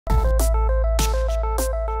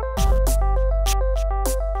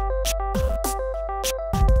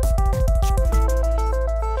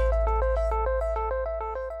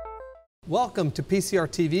Welcome to PCR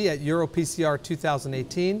TV at EuroPCR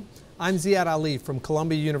 2018. I'm Ziad Ali from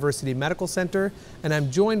Columbia University Medical Center, and I'm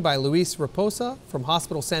joined by Luis Raposo from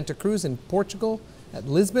Hospital Santa Cruz in Portugal at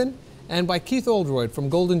Lisbon, and by Keith Oldroyd from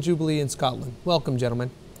Golden Jubilee in Scotland. Welcome,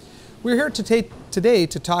 gentlemen. We're here today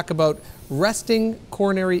to talk about resting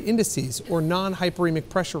coronary indices, or non-hyperaemic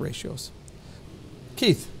pressure ratios.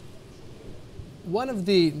 Keith, one of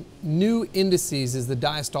the new indices is the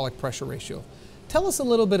diastolic pressure ratio. Tell us a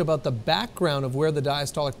little bit about the background of where the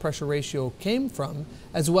diastolic pressure ratio came from,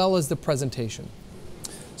 as well as the presentation.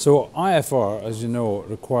 So IFR, as you know,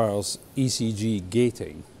 requires ECG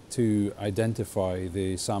gating to identify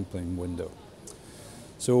the sampling window.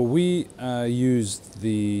 So we used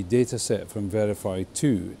the data set from Verify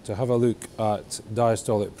 2 to have a look at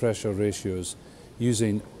diastolic pressure ratios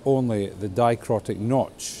using only the dicrotic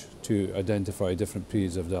notch to identify different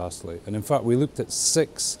periods of diastole. And in fact, we looked at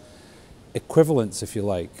 6 equivalents, if you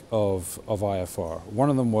like, of IFR. One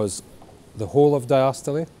of them was the whole of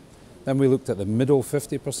diastole. Then we looked at the middle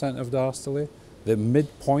 50% of diastole, the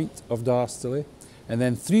midpoint of diastole, and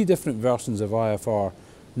then 3 different versions of IFR,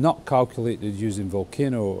 not calculated using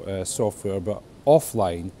Volcano software, but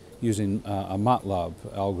offline using a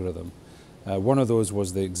MATLAB algorithm. One of those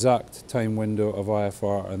was the exact time window of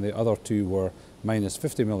IFR, and the other 2 were minus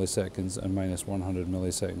 50 milliseconds and minus 100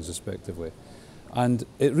 milliseconds respectively. And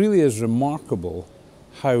it really is remarkable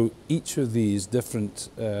how each of these different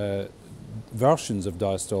versions of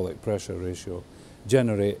diastolic pressure ratio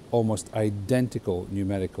generate almost identical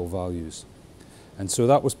numerical values. And so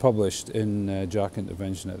that was published in JACC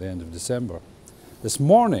Intervention at the end of December. This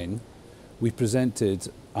morning, we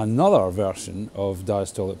presented another version of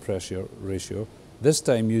diastolic pressure ratio, this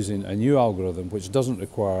time using a new algorithm which doesn't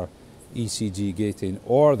require ECG gating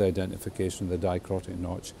or the identification of the dicrotic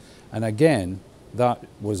notch. And again, that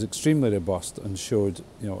was extremely robust and showed,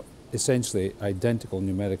 essentially identical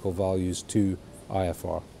numerical values to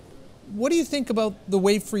IFR. What do you think about the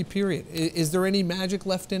wave-free period? Is there any magic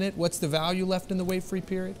left in it? What's the value left in the wave-free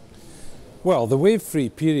period? Well, the wave-free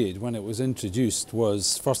period, when it was introduced,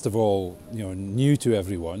 was first of all, new to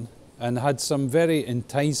everyone and had some very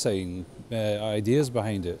enticing ideas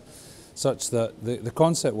behind it, such that the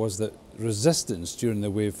concept was that resistance during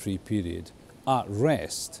the wave-free period at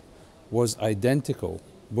rest was identical,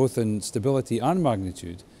 both in stability and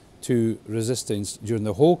magnitude, to resistance during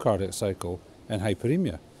the whole cardiac cycle in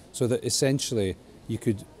hyperemia. So that essentially you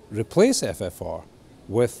could replace FFR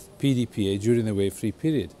with PDPA during the wave-free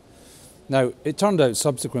period. Now, it turned out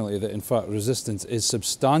subsequently that in fact resistance is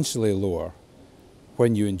substantially lower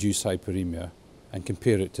when you induce hyperemia and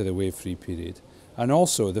compare it to the wave-free period. And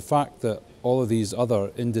also the fact that all of these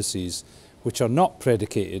other indices, which are not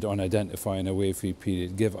predicated on identifying a wave-free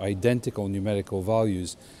period, give identical numerical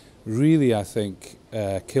values, really, I think,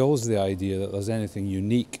 kills the idea that there's anything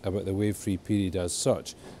unique about the wave-free period as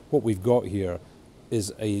such. What we've got here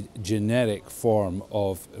is a generic form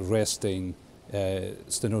of resting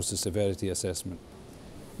stenosis severity assessment.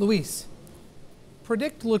 Luis,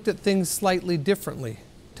 PREDICT looked at things slightly differently.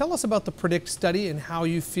 Tell us about the PREDICT study and how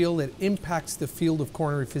you feel it impacts the field of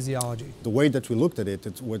coronary physiology. The way that we looked at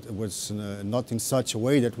it, was not in such a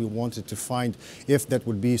way that we wanted to find if that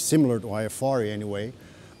would be similar to IFR anyway,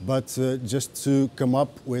 but just to come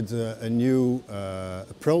up with a new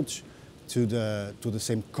approach to the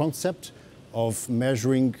same concept of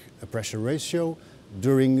measuring a pressure ratio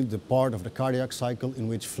during the part of the cardiac cycle in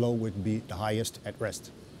which flow would be the highest at rest.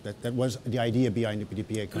 That was the idea behind the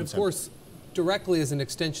PDPA concept. And of course, directly as an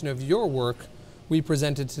extension of your work, we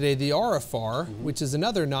presented today the RFR, which is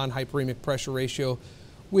another non-hyperemic pressure ratio,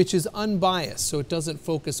 which is unbiased, so it doesn't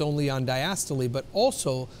focus only on diastole, but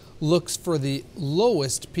also looks for the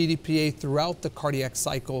lowest PDPA throughout the cardiac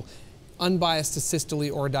cycle, unbiased to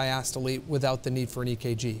systole or diastole without the need for an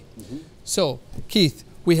EKG. So, Keith,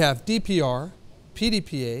 we have DPR,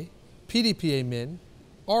 PDPA, PDPA min,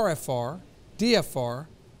 RFR, DFR.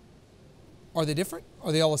 Are they different?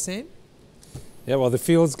 Are they all the same? Yeah, well, the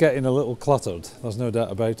field's getting a little cluttered, there's no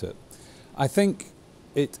doubt about it. I think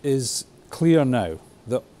it is clear now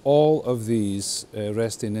that all of these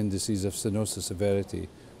resting indices of stenosis severity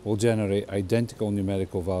will generate identical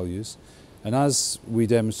numerical values. And as we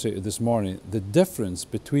demonstrated this morning, the difference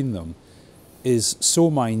between them is so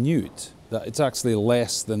minute that it's actually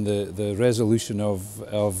less than the resolution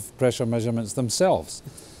of pressure measurements themselves.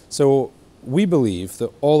 So we believe that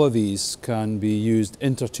all of these can be used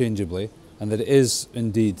interchangeably and that it is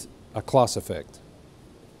indeed a class effect.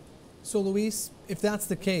 So Luis, if that's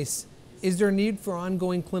the case, is there a need for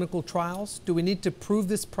ongoing clinical trials? Do we need to prove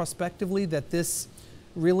this prospectively that this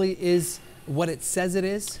really is what it says it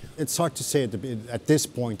is? It's hard to say at this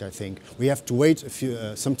point, I think. We have to wait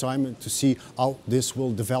some time to see how this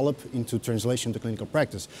will develop into translation to clinical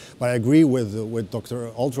practice. But I agree with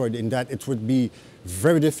Dr. Oldroyd in that it would be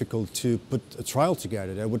very difficult to put a trial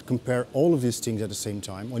together that would compare all of these things at the same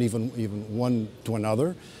time, or even one to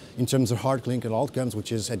another, in terms of hard clinical outcomes,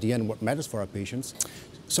 which is at the end what matters for our patients.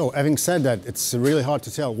 So having said that, it's really hard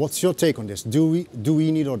to tell. What's your take on this? Do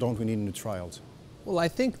we need or don't we need new trials? Well, I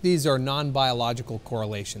think these are non-biological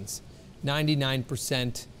correlations.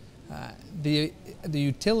 99%. The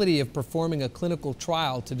utility of performing a clinical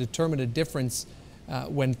trial to determine a difference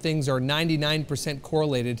when things are 99%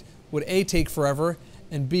 correlated would A, take forever,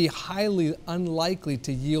 and B, highly unlikely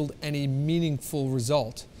to yield any meaningful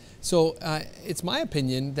result. So it's my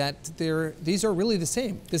opinion that these are really the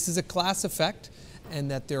same. This is a class effect, and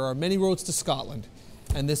that there are many roads to Scotland.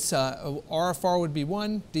 And this RFR would be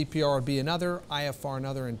one, DPR would be another, IFR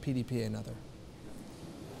another, and PDPA another.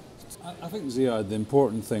 I think, Ziad, the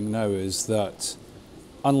important thing now is that,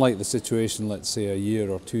 unlike the situation, let's say, a year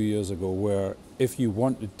or 2 years ago, where if you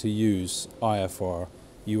wanted to use IFR,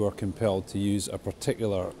 you are compelled to use a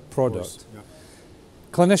particular product. Yeah.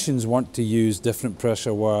 Clinicians want to use different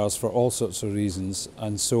pressure wires for all sorts of reasons,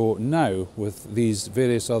 and so now with these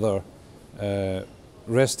various other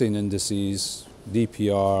resting indices,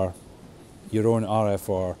 DPR, your own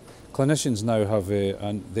RFR, clinicians now have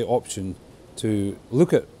the option to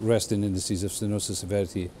look at resting indices of stenosis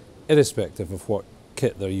severity irrespective of what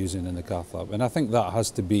kit they're using in the cath lab, and I think that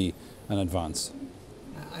has to be an advance.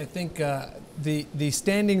 I think the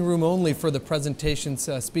standing room only for the presentations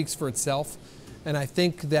speaks for itself, and I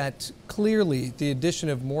think that clearly the addition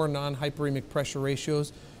of more non-hyperemic pressure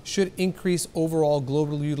ratios should increase overall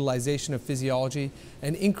global utilization of physiology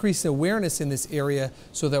and increase awareness in this area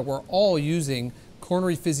so that we're all using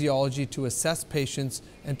coronary physiology to assess patients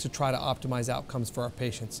and to try to optimize outcomes for our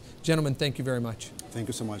patients. Gentlemen, thank you very much. Thank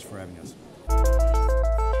you so much for having us.